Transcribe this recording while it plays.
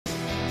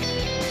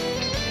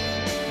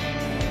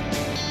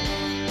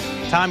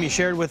Tom, you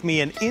shared with me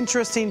an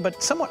interesting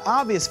but somewhat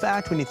obvious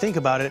fact when you think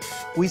about it.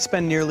 We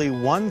spend nearly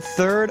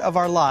 1/3 of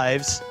our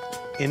lives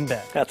in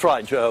bed. That's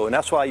right, Joe, and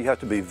that's why you have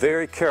to be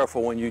very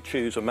careful when you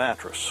choose a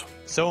mattress.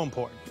 So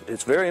important.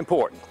 It's very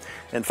important.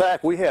 In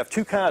fact, we have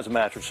two kinds of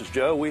mattresses,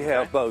 Joe. We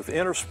have both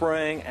inner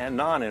spring and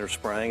non-inner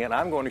spring, and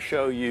I'm going to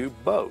show you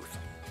both.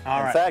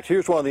 In fact,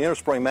 here's one of the inner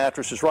spring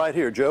mattresses right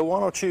here. Joe,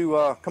 why don't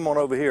you come on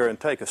over here and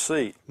take a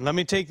seat? Let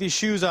me take these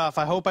shoes off.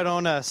 I hope I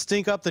don't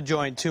stink up the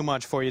joint too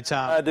much for you,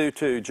 Tom. I do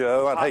too,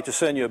 Joe. I'd hate to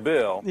send you a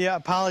bill. Yeah,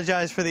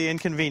 apologize for the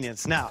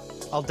inconvenience. Now,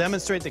 I'll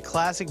demonstrate the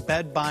classic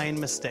bed buying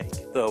mistake.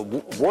 The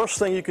worst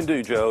thing you can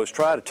do, Joe, is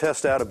try to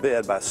test out a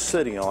bed by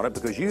sitting on it,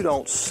 because you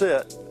don't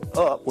sit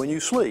up when you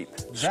sleep.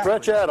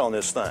 Stretch out on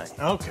this thing.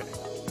 Okay.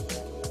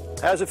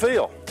 How's it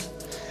feel?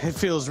 It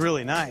feels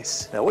really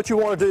nice. Now, what you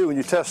want to do when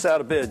you test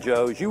out a bed,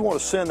 Joe, is you want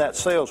to send that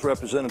sales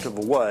representative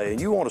away, and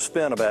you want to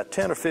spend about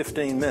 10 or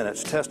 15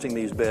 minutes testing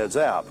these beds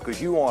out,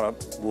 because you want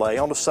to lay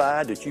on the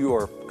side that you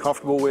are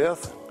comfortable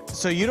with.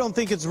 So you don't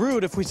think it's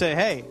rude if we say,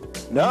 hey,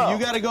 no, you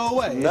got to go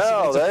away?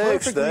 No, it's a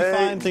perfectly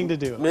fine thing to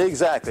do.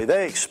 Exactly.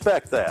 They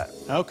expect that.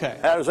 Okay.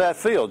 How does that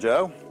feel,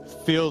 Joe?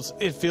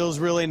 It feels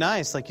really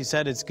nice. Like you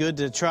said, it's good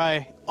to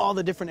try all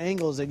the different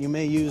angles that you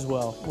may use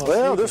well.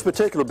 Well, this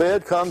particular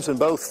bed comes in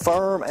both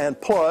firm and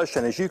plush,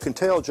 and as you can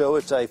tell, Joe,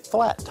 it's a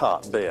flat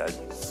top bed.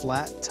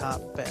 Flat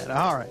top bed.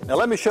 All right. Now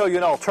let me show you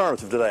an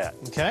alternative to that.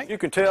 Okay. You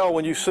can tell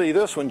when you see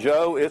this one,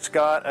 Joe, it's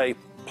got a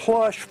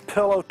plush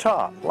pillow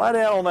top. Lie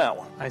down on that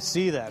one. I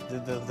see that.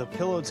 The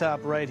pillow top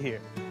right here.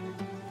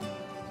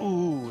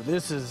 Ooh,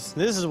 this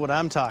is what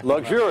I'm talking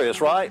about.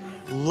 Luxurious, right?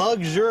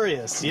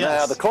 Luxurious,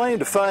 yes. Now, the claim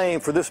to fame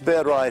for this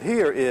bed right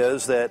here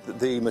is that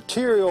the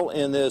material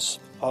in this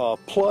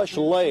plush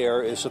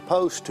layer is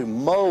supposed to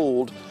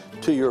mold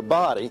to your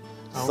body,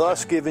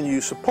 thus giving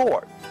you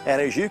support.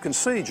 And as you can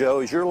see,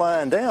 Joe, as you're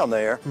lying down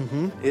there,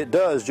 it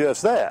does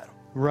just that.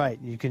 Right.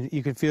 You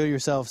can feel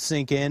yourself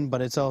sink in,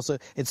 but it's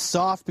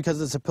soft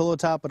because it's a pillow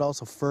top, but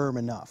also firm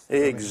enough.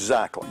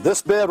 Exactly.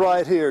 This bed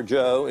right here,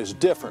 Joe, is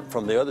different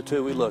from the other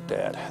two we looked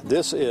at.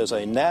 This is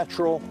a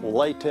natural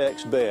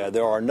latex bed.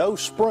 There are no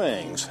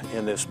springs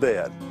in this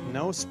bed.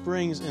 No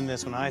springs in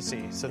this one, I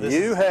see. So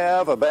you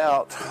have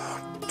about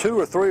 2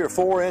 or 3 or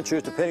 4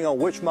 inches, depending on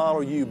which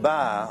model you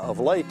buy, of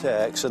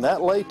latex, and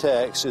that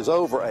latex is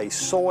over a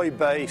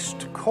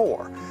soy-based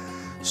core.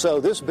 So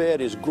this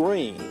bed is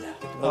green.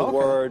 In other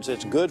words,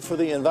 it's good for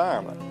the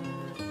environment.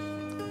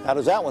 How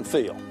does that one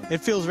feel?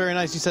 It feels very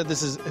nice. You said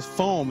this is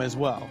foam as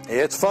well.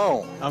 It's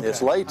foam. Okay.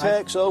 It's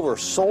latex over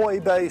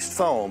soy-based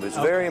foam. It's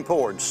very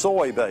important.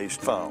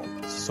 Soy-based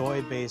foam.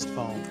 Soy-based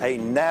foam. A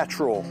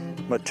natural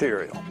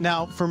material.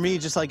 Now, for me,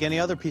 just like any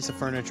other piece of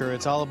furniture,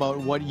 it's all about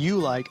what you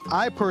like.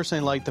 I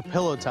personally like the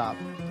pillow top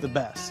the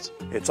best.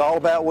 It's all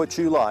about what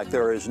you like.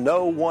 There is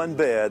no one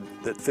bed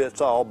that fits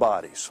all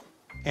bodies.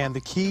 And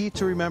the key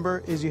to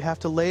remember is you have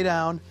to lay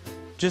down,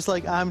 just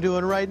like I'm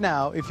doing right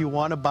now, if you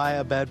want to buy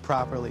a bed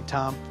properly.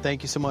 Tom,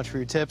 thank you so much for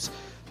your tips.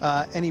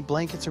 Any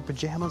blankets or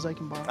pajamas I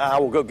can borrow? I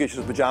will go get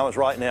you the pajamas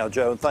right now,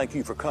 Joe, and thank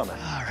you for coming.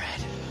 All right.